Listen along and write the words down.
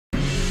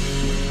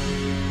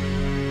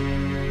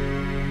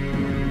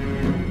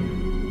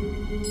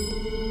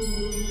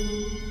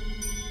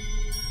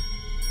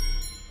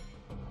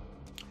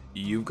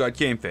got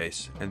Game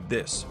Face, and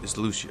this is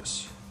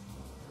Lucius.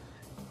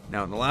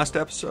 Now, in the last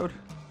episode,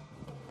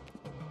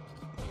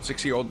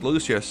 6-year-old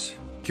Lucius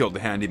killed the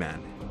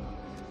handyman.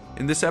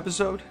 In this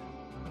episode,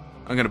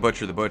 I'm gonna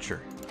butcher the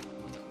butcher.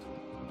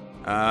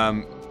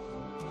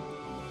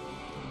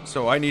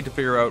 So I need to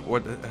figure out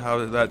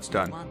how that's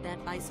done. Want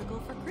that bicycle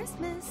for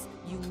Christmas?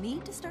 You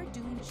need to start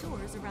doing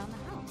chores around the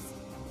house.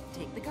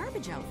 Take the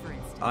garbage out, for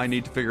instance. I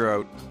need to figure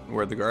out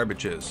where the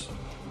garbage is.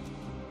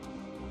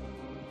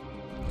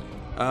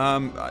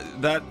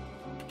 That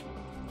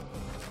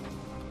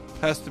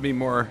has to be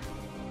more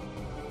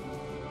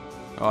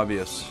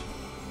obvious.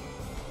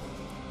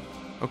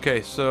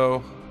 Okay,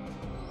 so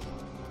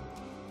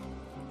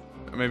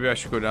maybe I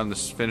should go down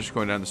this, finish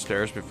going down the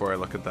stairs before I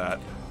look at that.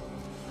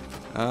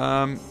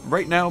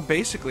 Right now,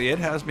 basically, it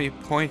has me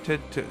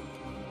pointed to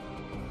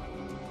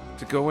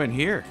go in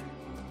here.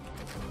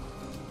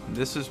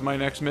 This is my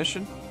next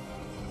mission.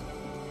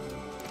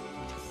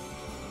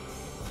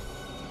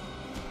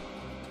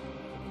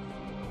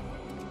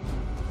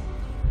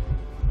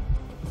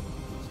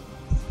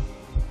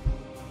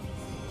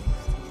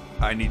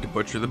 I need to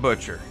butcher the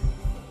butcher.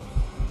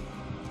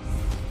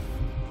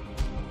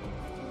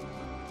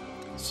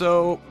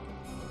 So,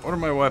 what are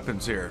my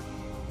weapons here?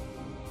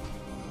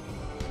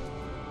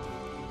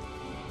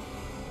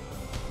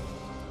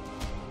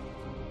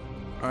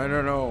 I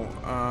don't know.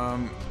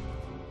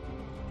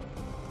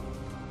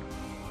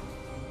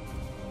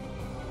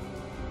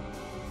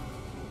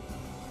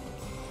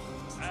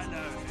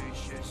 Hello,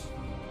 Lucius.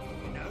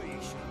 You know you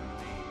shouldn't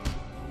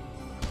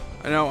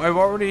be. I know, I've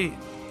already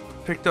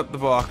picked up the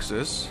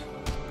boxes.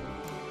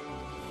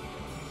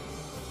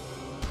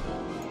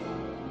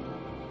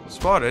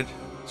 Spotted?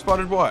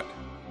 Spotted what?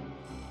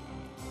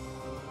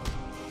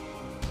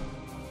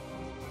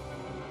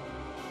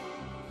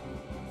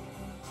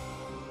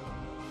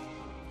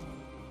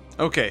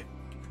 Okay,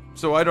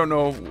 so I don't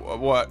know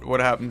what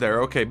happened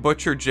there. Okay,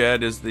 Butcher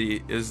Jed is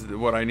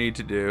what I need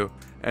to do,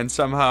 and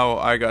somehow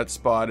I got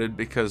spotted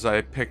because I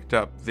picked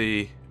up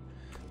the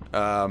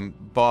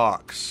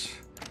box.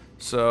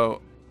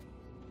 So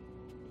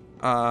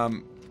my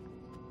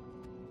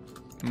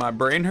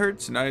brain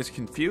hurts and I was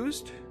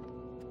confused.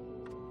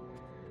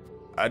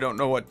 I don't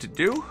know what to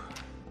do,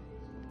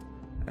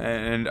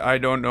 and I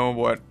don't know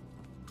what.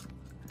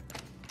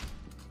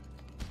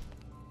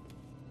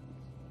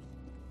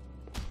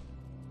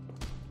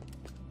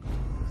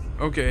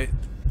 Okay,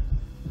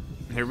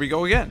 here we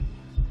go again.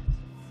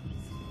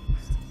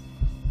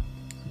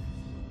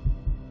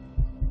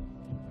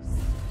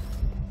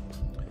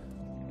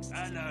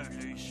 Hello,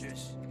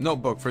 Lucius.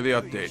 Notebook for the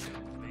update.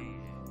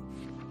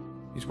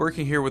 He's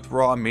working here with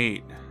raw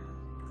meat.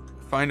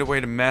 Find a way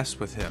to mess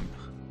with him.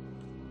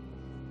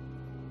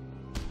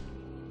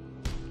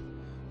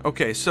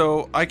 Okay,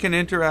 so I can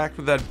interact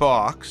with that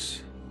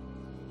box.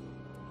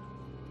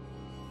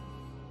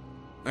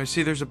 I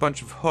see there's a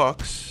bunch of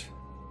hooks.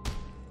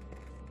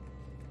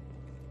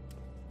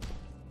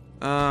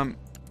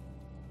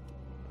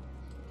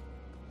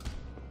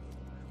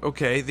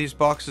 Okay, these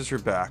boxes are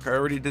back. I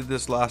already did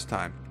this last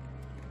time.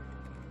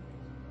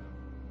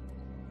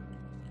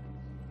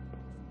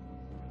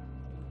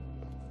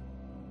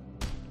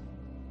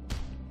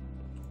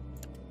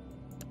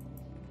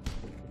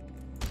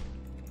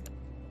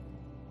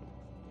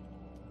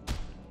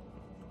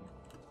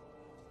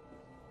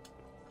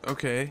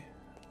 Okay.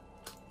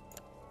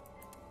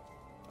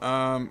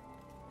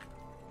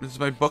 Does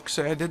my book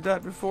say I did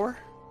that before?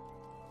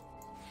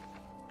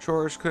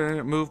 Chores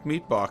couldn't move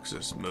meat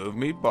boxes. Move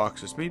meat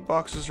boxes. Meat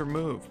boxes are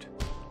moved.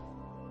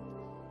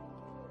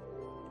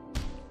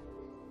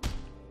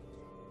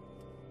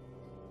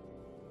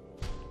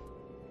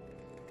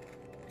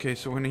 Okay,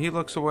 so when he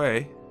looks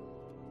away...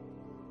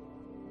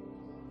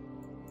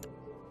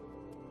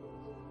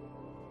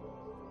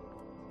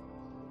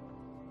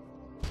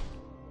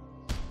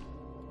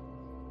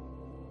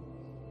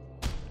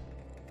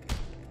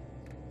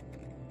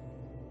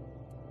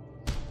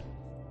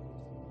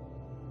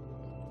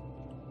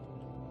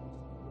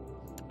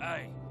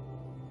 Hey.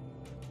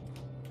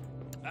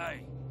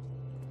 Hey.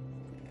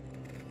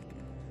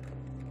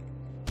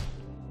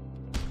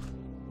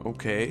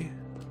 Okay.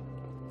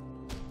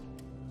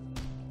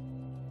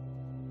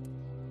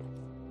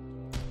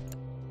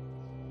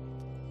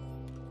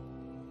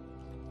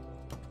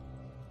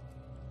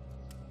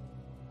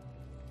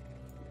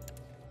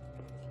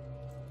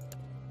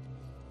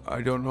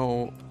 I don't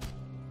know.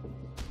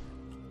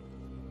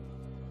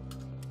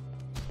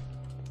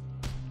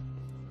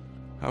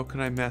 How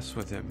can I mess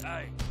with him?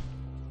 Hey.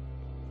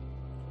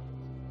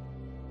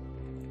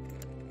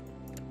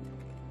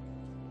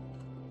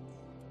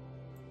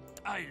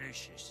 Hey,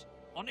 Lucius.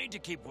 I need to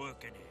keep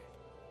working here.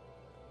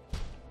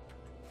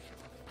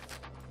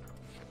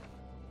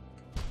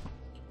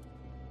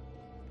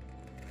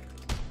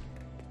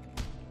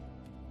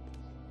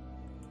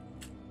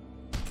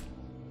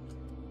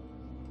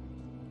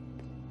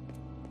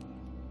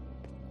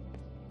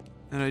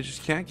 And I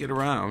just can't get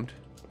around.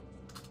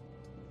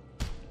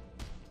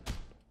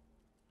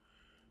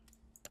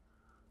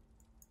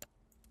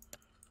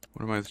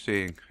 What am I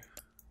seeing?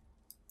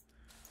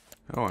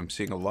 Oh, I'm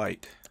seeing a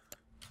light.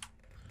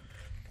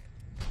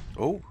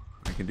 Oh,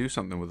 I can do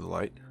something with the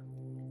light.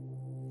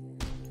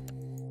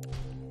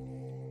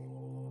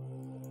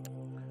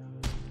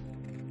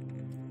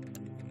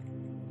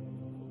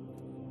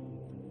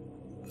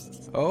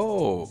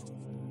 Oh,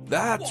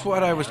 that's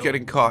what I was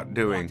getting caught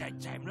doing. Why'd that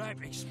damn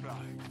lamp explode?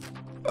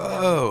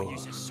 Oh.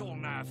 Use a saw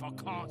now if I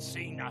can't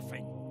see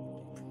nothing.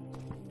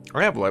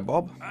 I have a light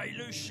bulb. Hey,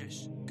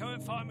 Lucius, go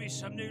and find me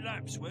some new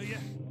lamps, will you?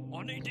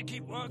 I need to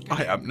keep working.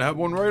 I happen to have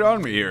one right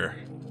on me here.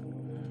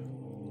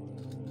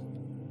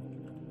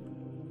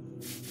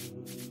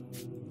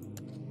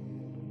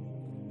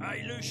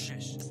 Hey,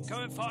 Lucius, go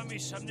and find me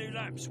some new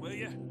lamps, will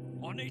you?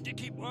 I need to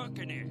keep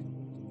working here.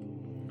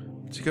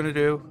 What's he gonna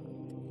do?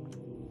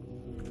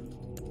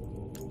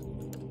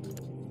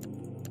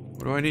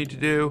 What do I need to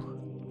do?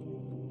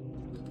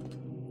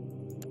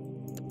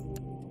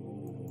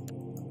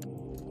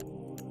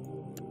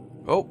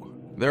 Oh,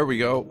 there we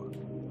go.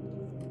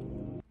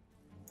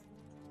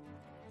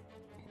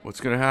 What's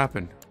gonna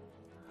happen?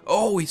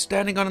 Oh, he's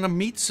standing on a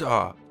meat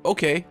saw.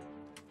 Okay.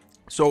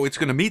 So it's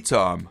gonna meat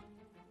saw him.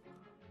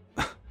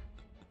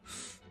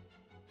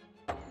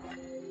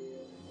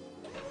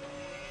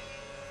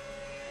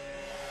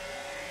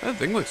 That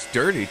thing looks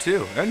dirty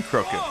too, and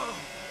crooked.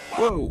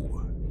 Whoa.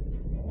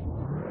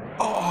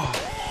 Oh.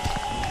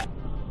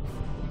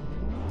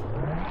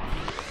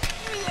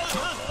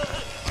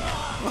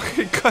 Look,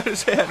 he cut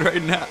his head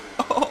right now.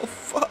 Oh,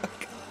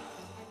 fuck.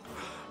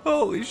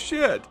 Holy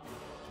shit.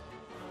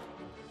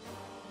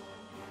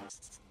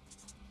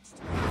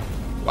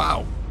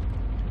 Wow.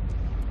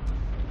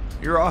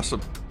 You're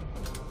awesome.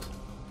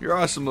 You're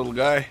awesome, little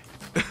guy.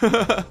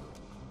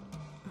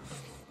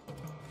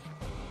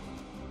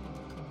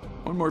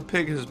 One more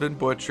pig has been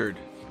butchered.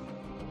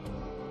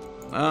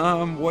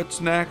 What's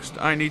next?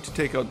 I need to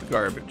take out the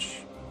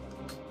garbage.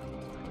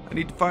 I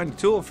need to find a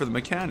tool for the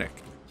mechanic.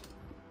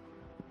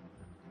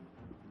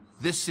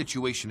 This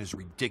situation is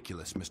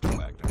ridiculous, Mr.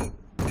 Wagner.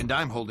 And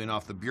I'm holding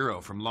off the Bureau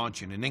from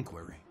launching an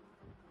inquiry.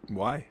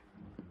 Why?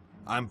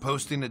 I'm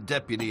posting a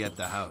deputy at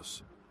the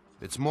house.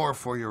 It's more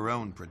for your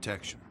own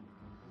protection.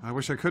 I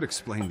wish I could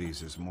explain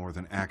these as more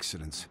than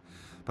accidents,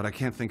 but I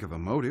can't think of a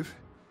motive.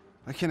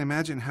 I can't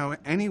imagine how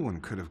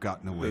anyone could have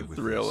gotten away The with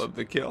thrill this. of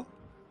the kill?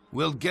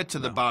 We'll get to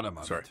the bottom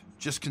of sorry. it.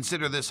 Just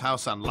consider this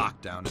house on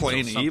lockdown Plain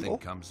until something evil?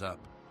 comes up.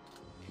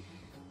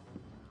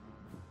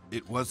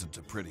 It wasn't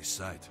a pretty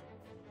sight.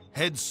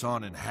 Heads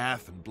sawn in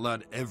half and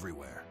blood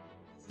everywhere.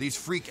 These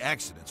freak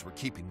accidents were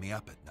keeping me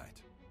up at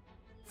night.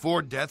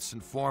 4 deaths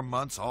in 4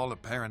 months, all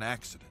apparent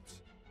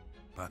accidents.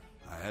 But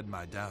I had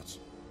my doubts.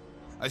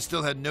 I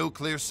still had no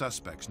clear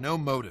suspects, no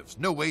motives,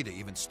 no way to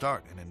even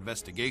start an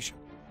investigation.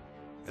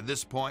 At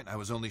this point, I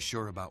was only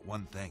sure about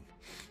one thing.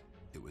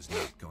 It was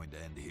not going to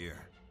end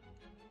here.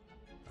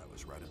 I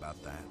was right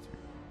about that.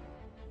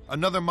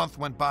 Another month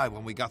went by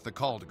when we got the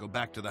call to go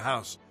back to the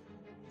house.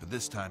 But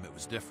this time it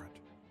was different.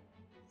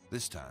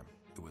 This time,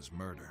 it was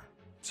murder.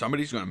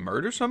 Somebody's gonna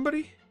murder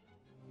somebody?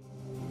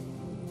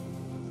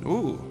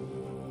 Ooh.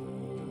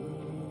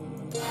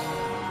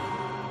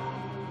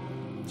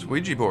 It's a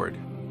Ouija board.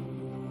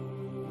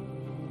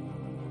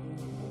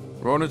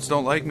 Rodents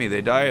don't like me.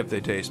 They die if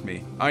they taste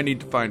me. I need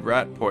to find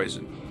rat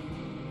poison.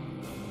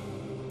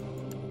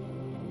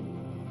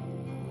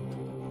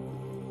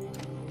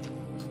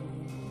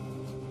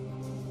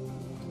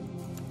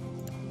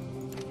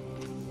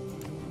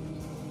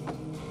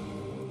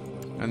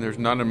 And there's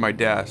none in my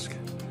desk.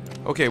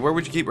 Okay, where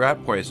would you keep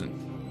rat poison?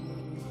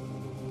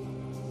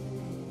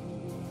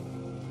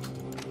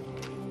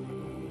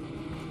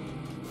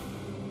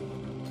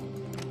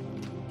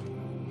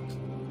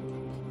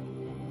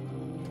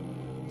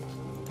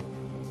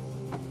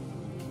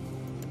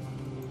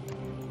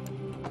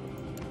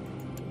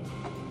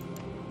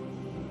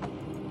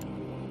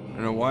 I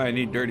don't know why I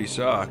need dirty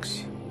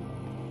socks.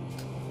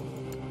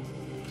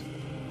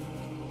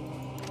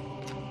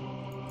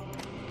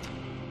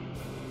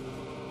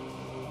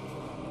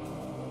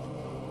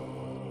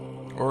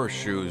 Or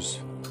shoes.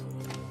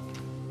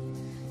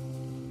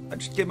 I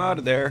just came out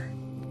of there.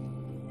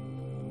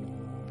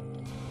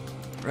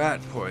 Rat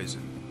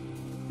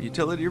poison.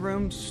 Utility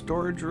room,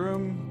 storage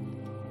room.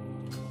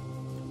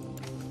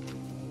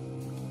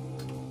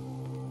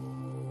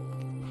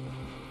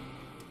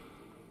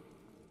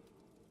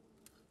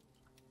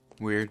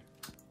 Weird.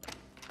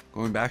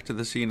 Going back to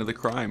the scene of the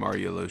crime, are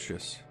you,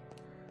 Lucius?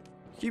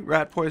 Keep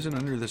rat poison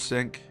under the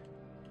sink.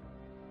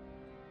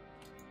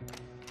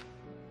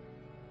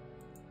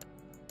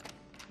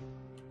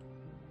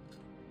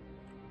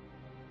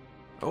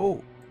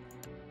 Oh.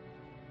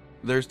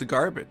 There's the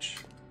garbage.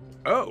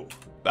 Oh.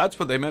 That's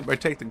what they meant by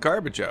take the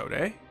garbage out,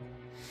 eh?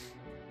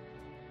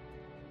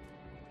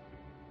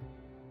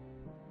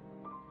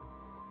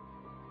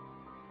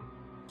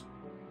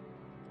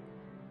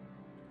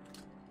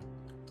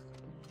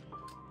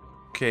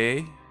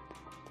 Okay.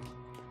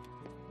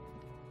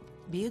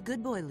 Be a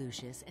good boy,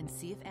 Lucius, and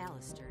see if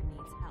Alistair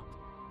needs help.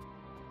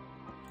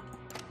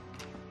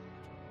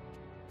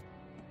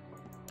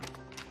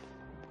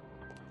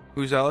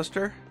 Who's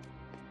Alistair?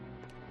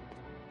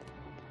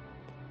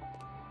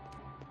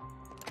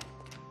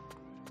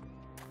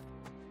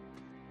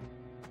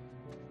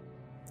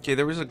 Okay,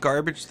 there was a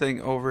garbage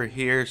thing over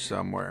here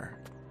somewhere.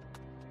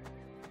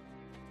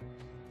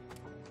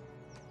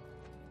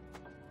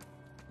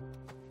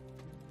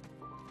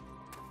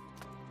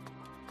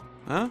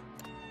 Huh?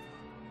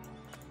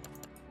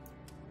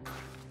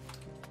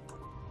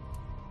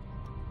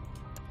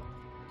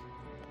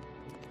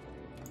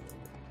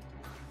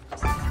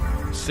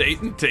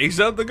 Satan takes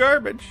out the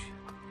garbage.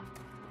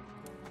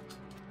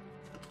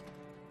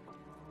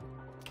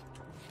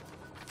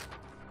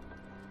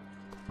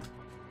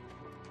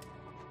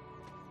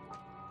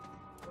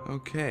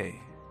 Okay.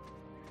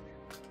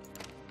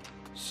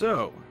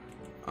 So,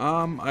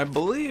 I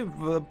believe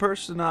the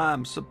person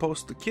I'm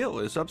supposed to kill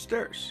is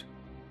upstairs.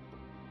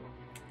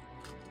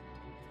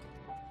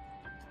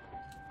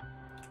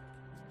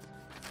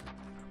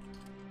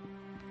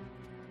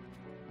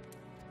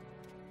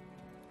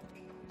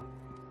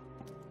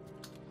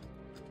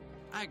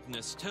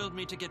 Agnes told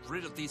me to get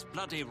rid of these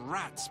bloody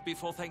rats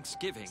before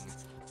Thanksgiving.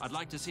 I'd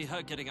like to see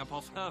her getting up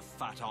off her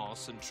fat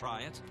arse and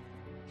try it.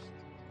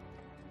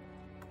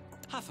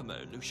 Half a mo,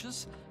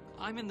 Lucius.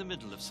 I'm in the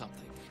middle of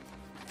something.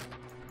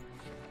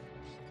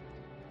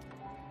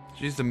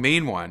 She's the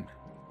mean one.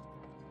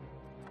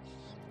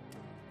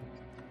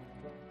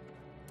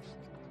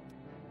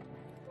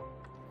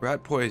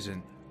 Rat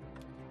poison.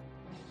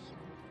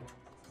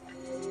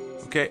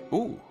 Okay,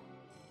 ooh.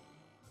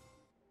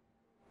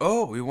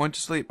 Oh, we went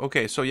to sleep.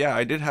 Okay, so yeah,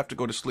 I did have to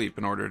go to sleep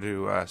in order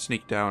to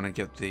sneak down and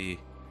get the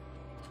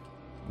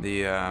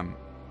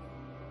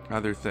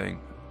other thing.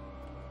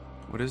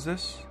 What is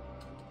this?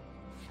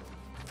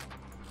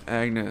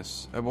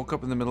 Agnes, I woke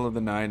up in the middle of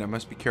the night. I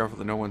must be careful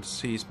that no one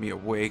sees me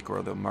awake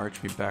or they'll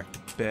march me back to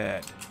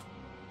bed.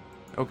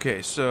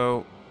 Okay,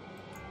 so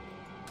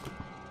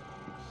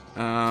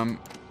don't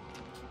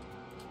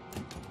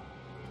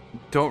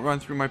run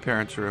through my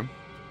parents' room.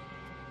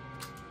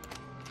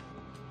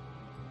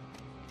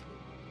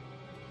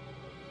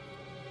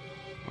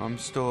 I'm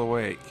still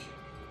awake.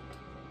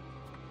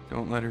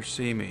 Don't let her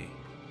see me.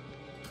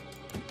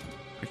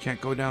 I can't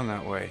go down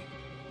that way.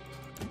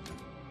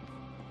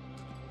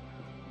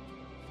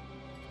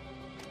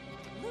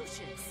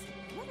 Lucius,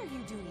 what are you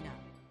doing up?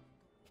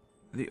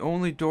 The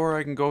only door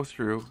I can go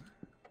through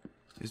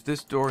is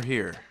this door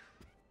here.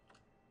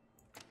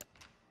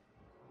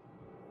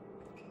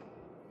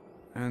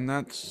 And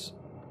that's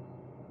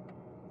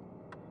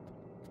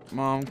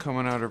Mom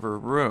coming out of her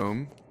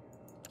room.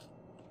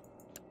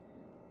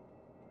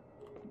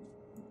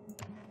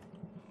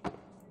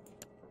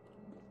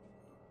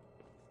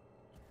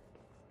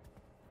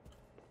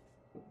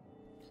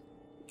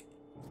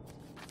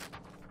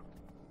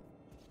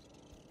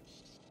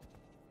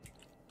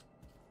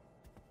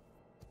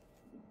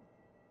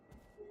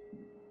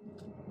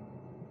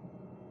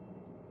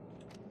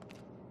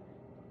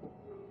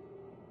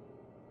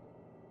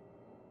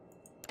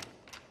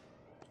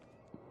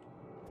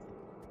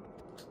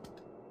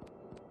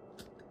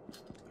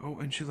 Oh,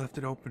 and she left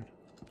it open.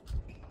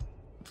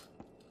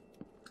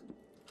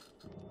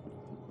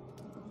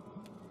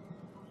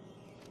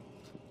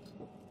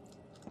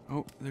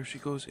 Oh, there she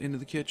goes into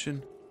the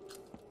kitchen.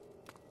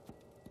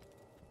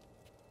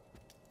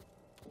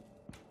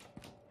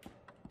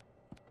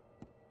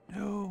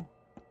 No.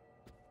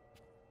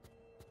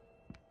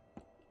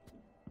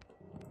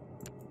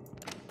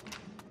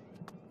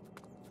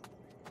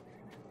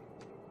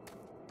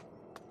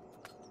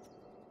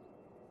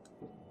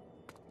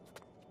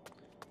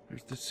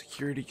 There's the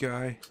security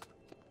guy.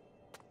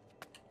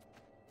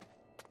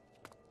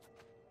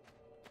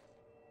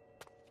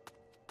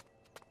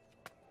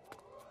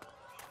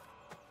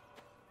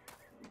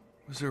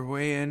 Was there a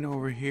way in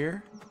over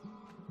here?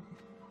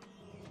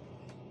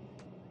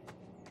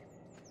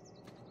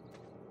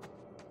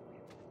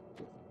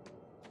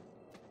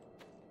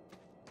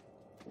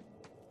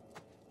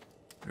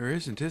 There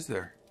isn't, is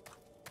there?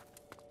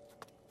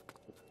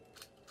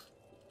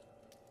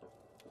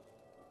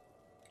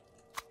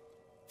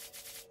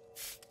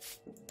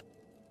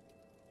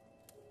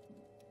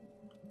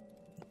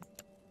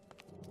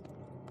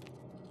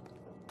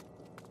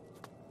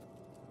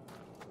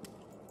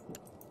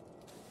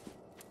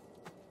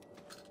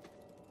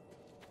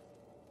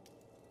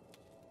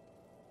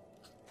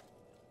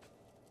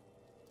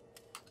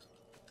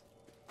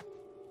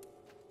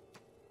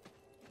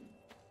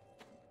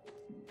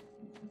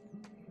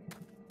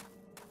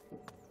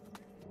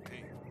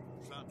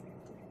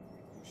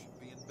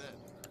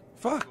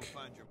 Fuck.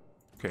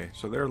 Okay,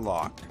 so they're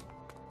locked.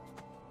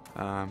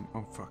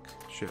 Oh fuck.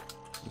 Shit.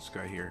 This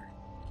guy here.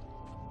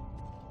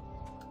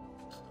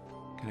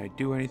 Can I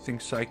do anything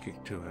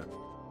psychic to him?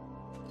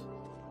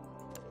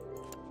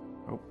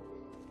 Oh.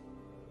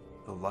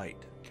 The light.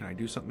 Can I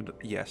do something to...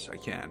 Yes, I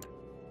can.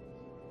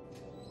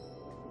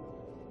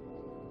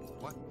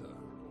 What the?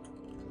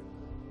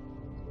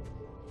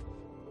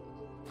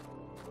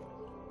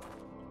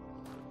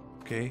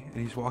 Okay,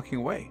 and he's walking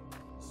away.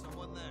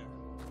 Someone there.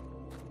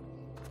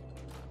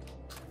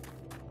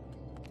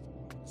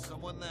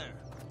 Someone there.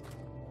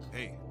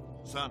 Hey,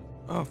 son.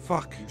 Oh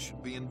fuck. You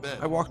should be in bed.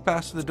 I walked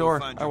past the Let's go door.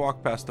 find I your-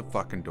 walked past the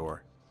fucking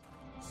door.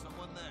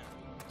 Someone there.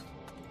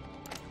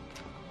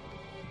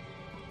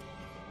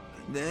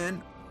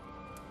 Then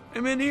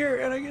I'm in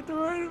here and I get the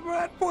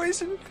rat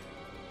poison.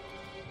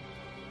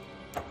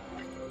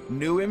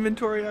 New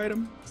inventory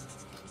item.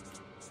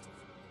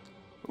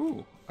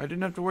 Ooh, I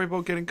didn't have to worry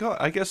about getting caught.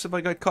 I guess if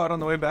I got caught on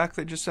the way back,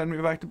 they'd just send me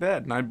back to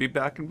bed and I'd be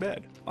back in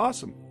bed.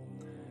 Awesome.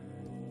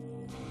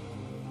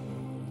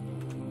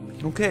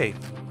 Okay.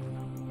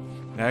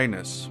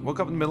 Agnes. Woke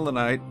up in the middle of the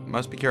night.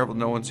 Must be careful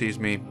no one sees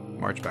me.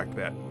 March back to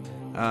bed.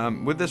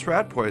 With this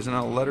rat poison,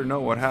 I'll let her know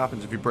what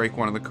happens if you break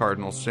one of the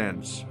cardinal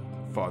sins.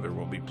 Father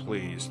will be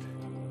pleased.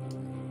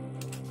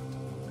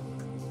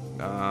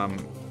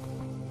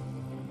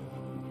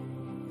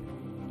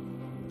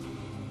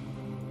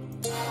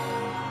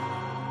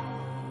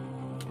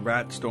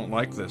 Rats don't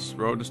like this.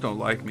 Rodents don't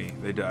like me.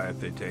 They die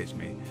if they taste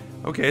me.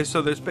 Okay,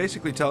 so that's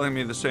basically telling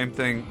me the same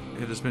thing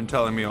it has been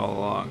telling me all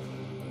along.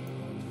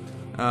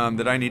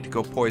 That I need to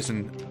go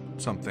poison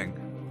something.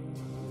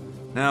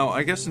 Now,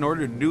 I guess in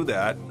order to do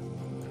that,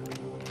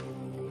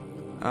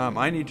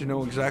 I need to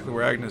know exactly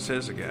where Agnes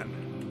is again.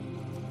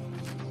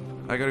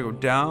 I gotta go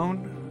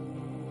down.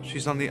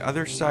 She's on the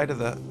other side of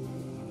the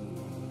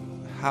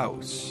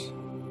house.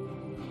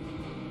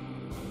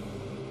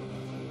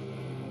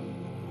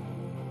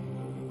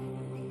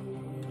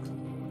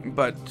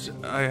 But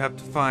I have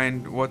to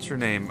find, what's her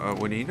name?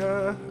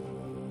 Juanita?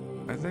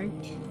 I think?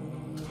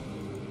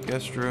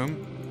 Guest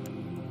room.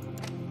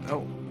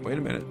 Oh, wait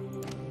a minute.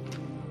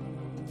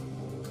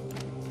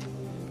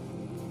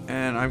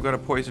 And I've got to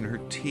poison her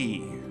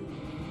tea,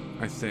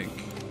 I think.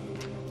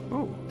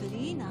 Oh.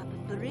 Clean up,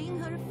 bring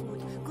her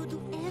food, go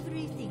do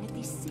everything at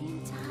the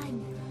same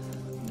time.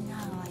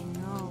 Now I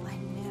know why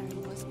Mary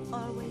was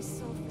always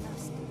so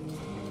flustered.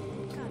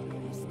 God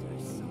rest her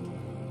soul.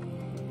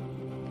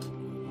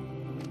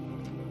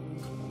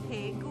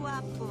 Hey,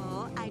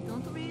 Guapo, I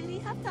don't really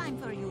have time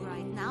for you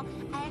right now.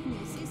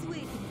 Agnes is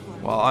waiting for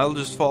me. Well, I'll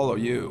just follow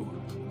you.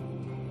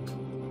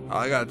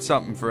 I got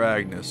something for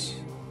Agnes.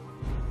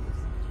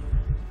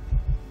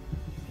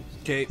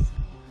 Okay.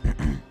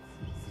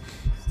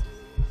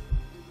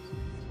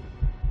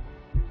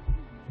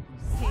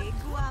 Hey,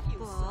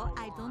 Guapo,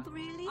 I don't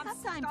really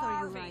have time for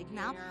you right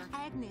now.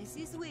 Agnes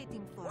is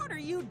waiting for me. What are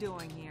you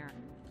doing here?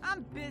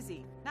 I'm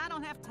busy. I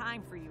don't have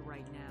time for you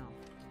right now.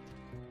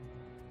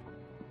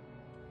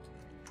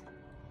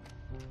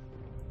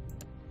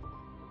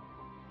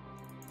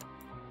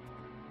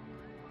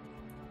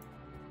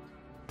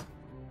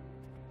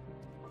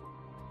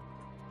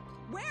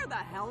 Where the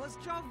hell is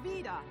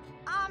Jovita?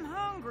 I'm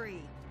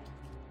hungry.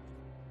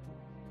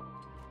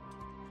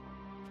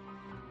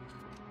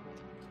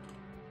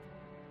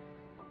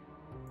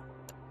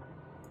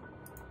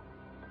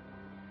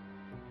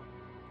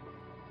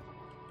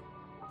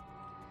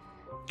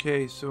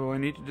 Okay, so I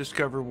need to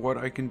discover what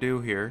I can do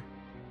here.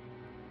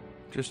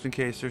 Just in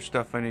case there's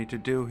stuff I need to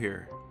do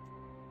here.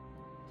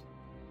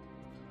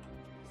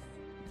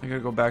 I gotta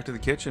go back to the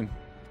kitchen.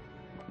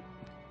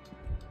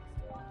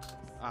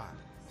 Ah,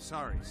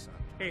 sorry, son.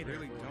 Hey I there,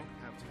 really boy. don't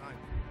have time.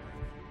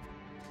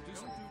 Do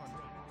something fun.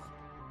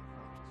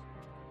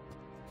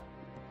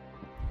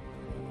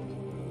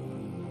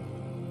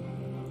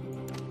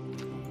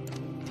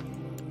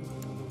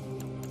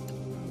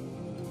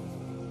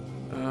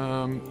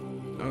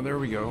 Oh, there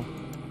we go.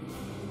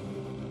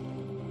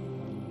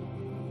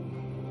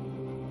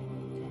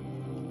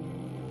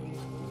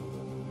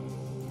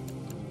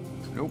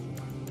 Nope.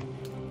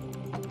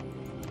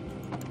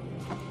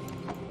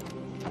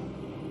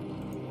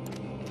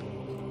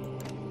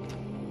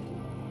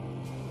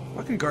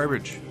 Fucking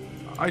garbage.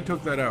 I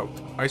took that out.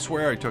 I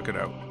swear I took it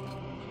out.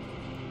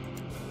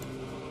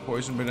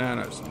 Poison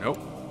bananas. Nope.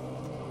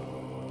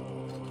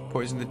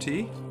 Poison the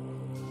tea?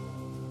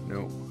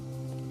 Nope.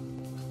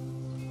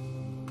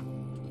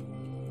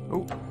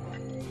 Oh.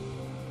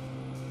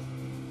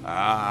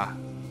 Ah.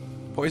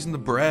 Poison the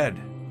bread.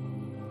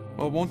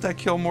 Well, won't that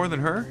kill more than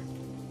her?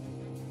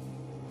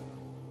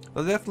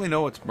 They'll definitely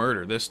know it's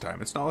murder this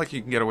time. It's not like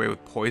you can get away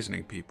with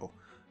poisoning people.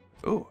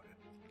 Ooh.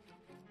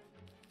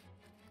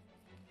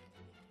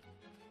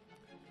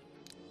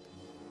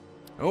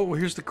 Oh,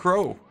 here's the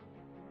crow.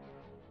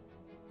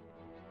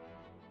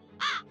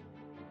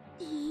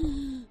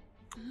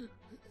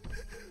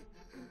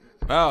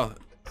 Wow.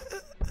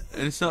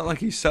 And it's not like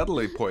he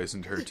subtly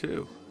poisoned her,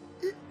 too.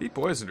 He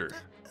poisoned her.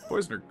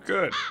 Poisoned her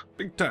good.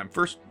 Big time.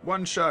 First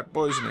one-shot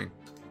poisoning.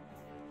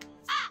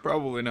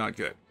 Probably not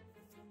good.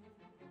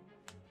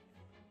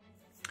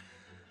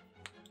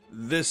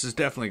 This is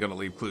definitely going to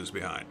leave clues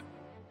behind.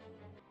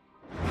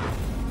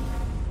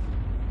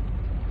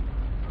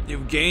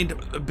 You've gained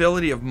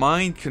ability of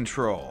mind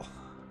control.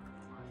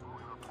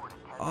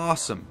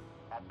 Awesome.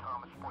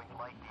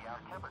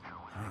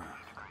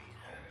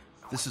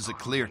 This is a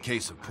clear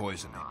case of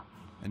poisoning,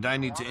 and I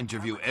need to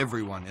interview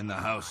everyone in the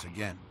house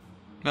again.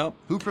 Well,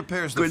 Who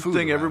prepares the good food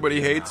thing around everybody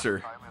here hates now?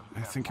 her.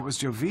 I think it was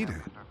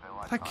Jovita.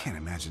 But I can't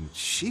imagine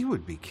she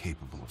would be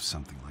capable of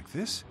something like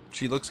this.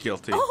 She looks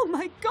guilty. Oh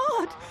my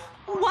God!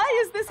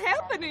 Why is this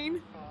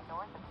happening?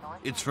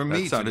 It's for That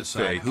me to sounded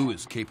decide fake. who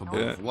is capable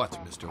Yeah. of what,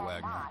 Mr.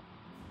 Wagner.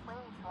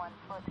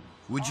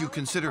 Would you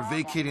consider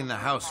vacating the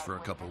house for a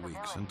couple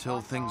weeks until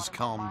things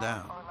calm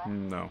down?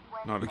 No,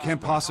 not We a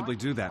can't possibly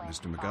do that,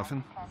 Mr.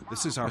 MacGuffin.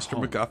 This is our Mr.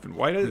 home. MacGuffin.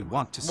 We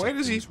want to why set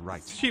does he things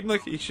right. seem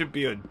like he should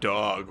be a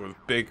dog with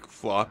big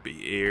floppy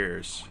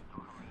ears?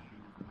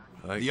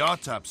 Like The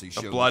autopsy showed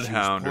a that she was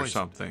bloodhound or poisoned.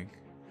 something.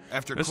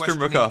 After Mr.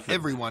 questioning MacGuffin.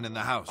 everyone in the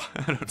house,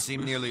 it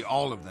seemed nearly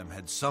all of them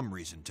had some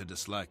reason to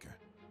dislike her.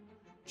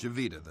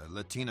 Jovita, the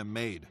Latina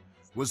maid,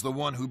 was the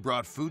one who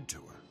brought food to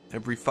her.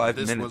 Every 5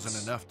 This minutes.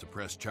 wasn't enough to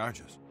press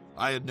charges.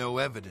 I had no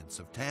evidence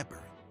of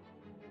tampering.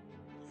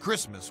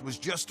 Christmas was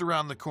just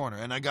around the corner,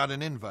 and I got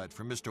an invite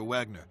from Mr.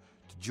 Wagner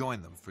to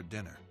join them for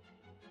dinner.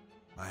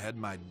 I had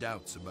my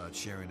doubts about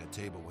sharing a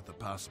table with a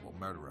possible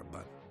murderer,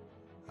 but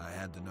I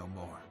had to know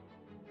more.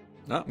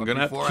 No, I'm But gonna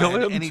have to before kill I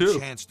had him any too.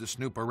 chance to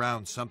snoop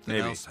around, something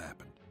Maybe. else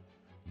happened.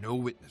 No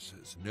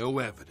witnesses, no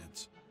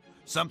evidence.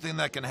 Something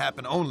that can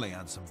happen only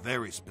on some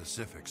very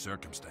specific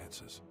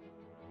circumstances.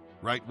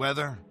 Right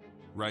weather,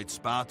 right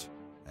spot,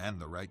 and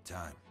the right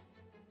time.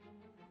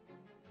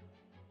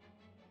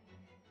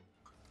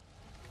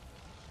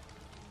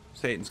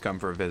 Satan's come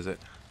for a visit.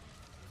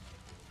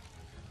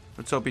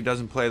 Let's hope he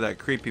doesn't play that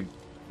creepy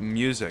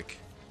music.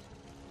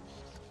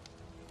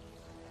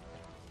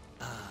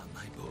 Ah,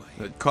 my boy.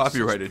 The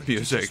copyrighted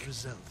Suspicious music.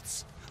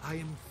 Results. I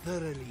am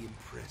thoroughly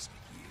impressed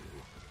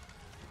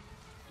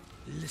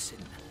with you. Listen,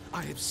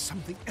 I have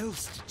something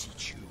else to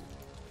teach you.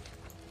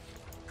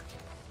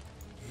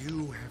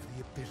 You have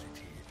the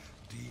ability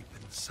deep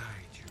inside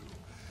you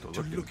To to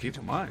look in look people's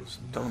into minds,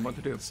 people's tell them what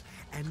to do. minds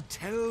and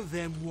tell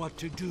them what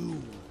to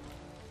do.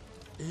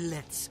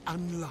 Let's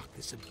unlock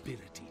this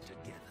ability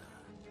together.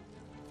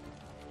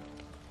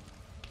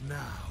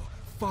 Now,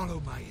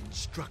 follow my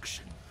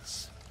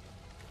instructions.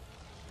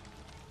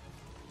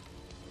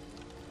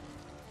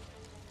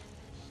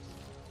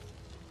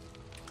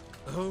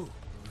 Oh,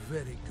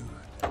 very good.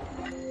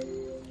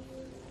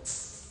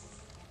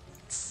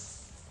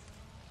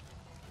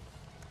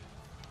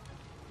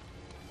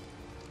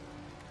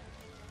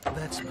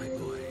 That's my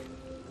boy.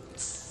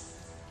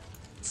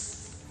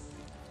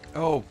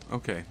 Oh,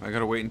 okay. I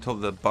gotta wait until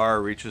the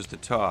bar reaches the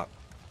top.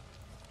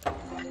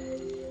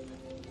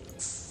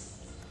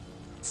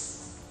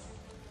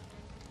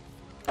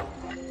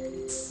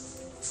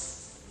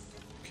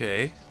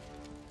 Okay.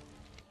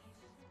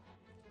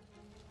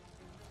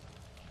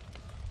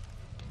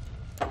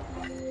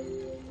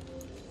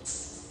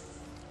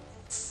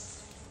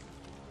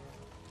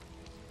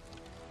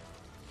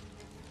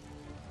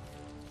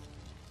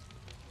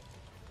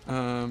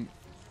 Um...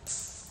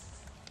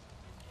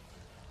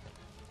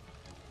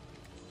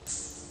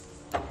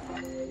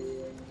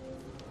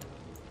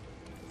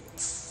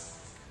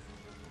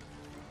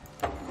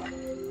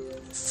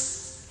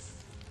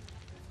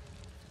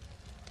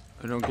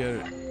 I don't get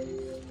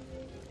it.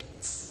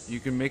 You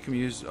can make them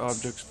use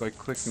objects by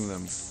clicking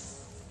them.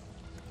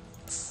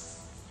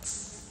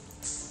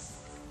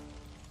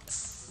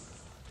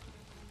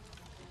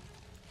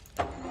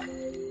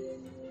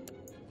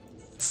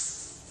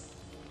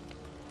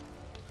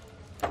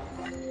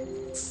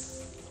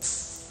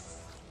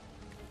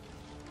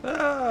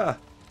 Ah!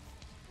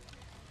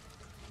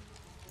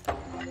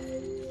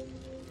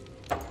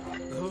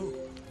 Oh,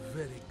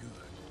 very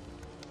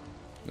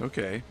good.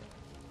 Okay.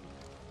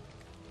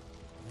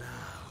 Now,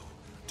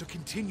 to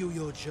continue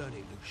your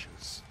journey,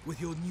 Lucius, with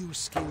your new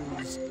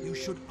skills, you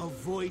should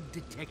avoid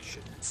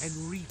detection and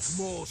reap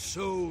more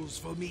souls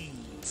for me.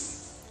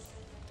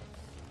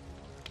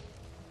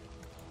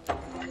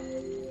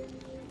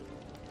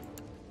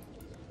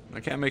 I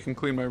can't make him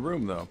clean my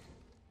room, though.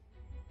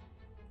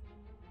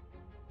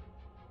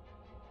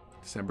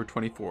 December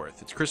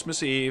 24th. It's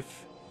Christmas Eve.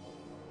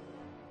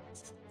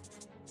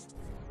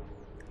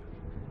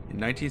 In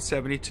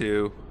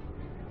 1972.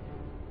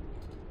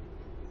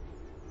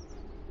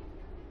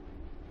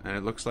 And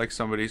it looks like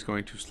somebody's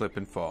going to slip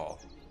and fall.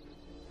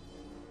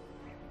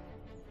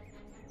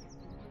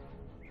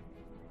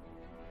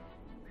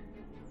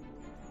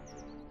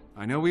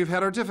 I know we've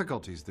had our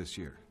difficulties this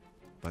year,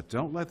 but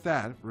don't let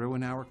that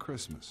ruin our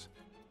Christmas.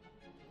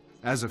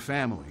 As a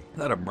family,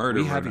 Not a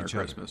murder we have on our each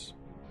other. Christmas.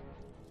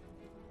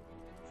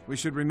 We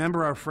should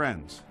remember our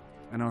friends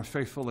and our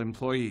faithful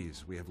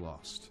employees we have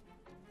lost.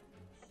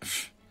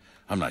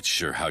 I'm not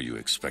sure how you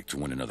expect to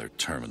win another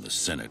term in the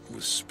Senate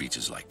with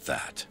speeches like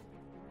that.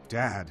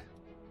 Dad.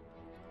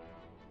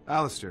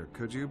 Alistair,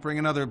 could you bring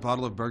another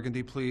bottle of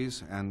Burgundy,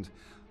 please? And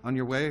on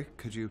your way,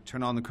 could you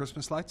turn on the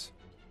Christmas lights?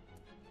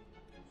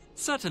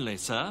 Certainly,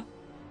 sir.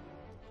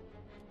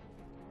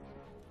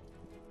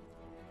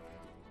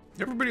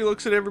 Everybody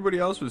looks at everybody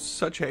else with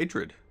such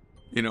hatred.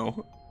 You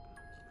know,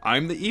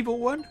 I'm the evil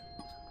one?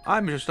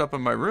 I'm just up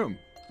in my room.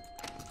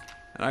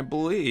 And I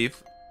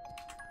believe...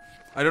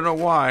 I don't know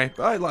why,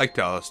 but I liked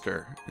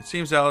Alistair. It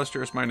seems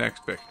Alistair is my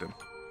next victim.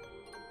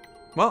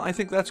 Well, I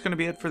think that's going to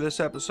be it for this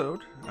episode.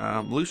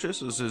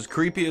 Lucius is as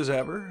creepy as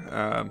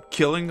ever,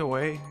 killing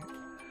away.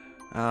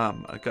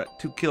 I got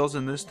 2 kills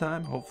in this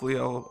time. Hopefully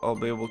I'll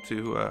be able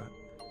to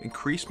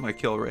increase my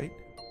kill rate.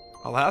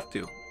 I'll have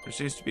to. There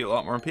seems to be a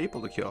lot more people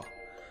to kill.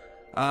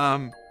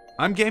 I'm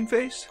I'm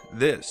Gameface.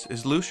 This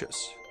is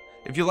Lucius.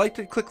 If you liked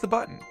it, click the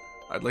button.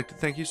 I'd like to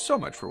thank you so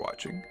much for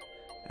watching,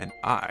 and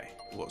I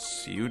will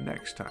see you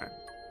next time.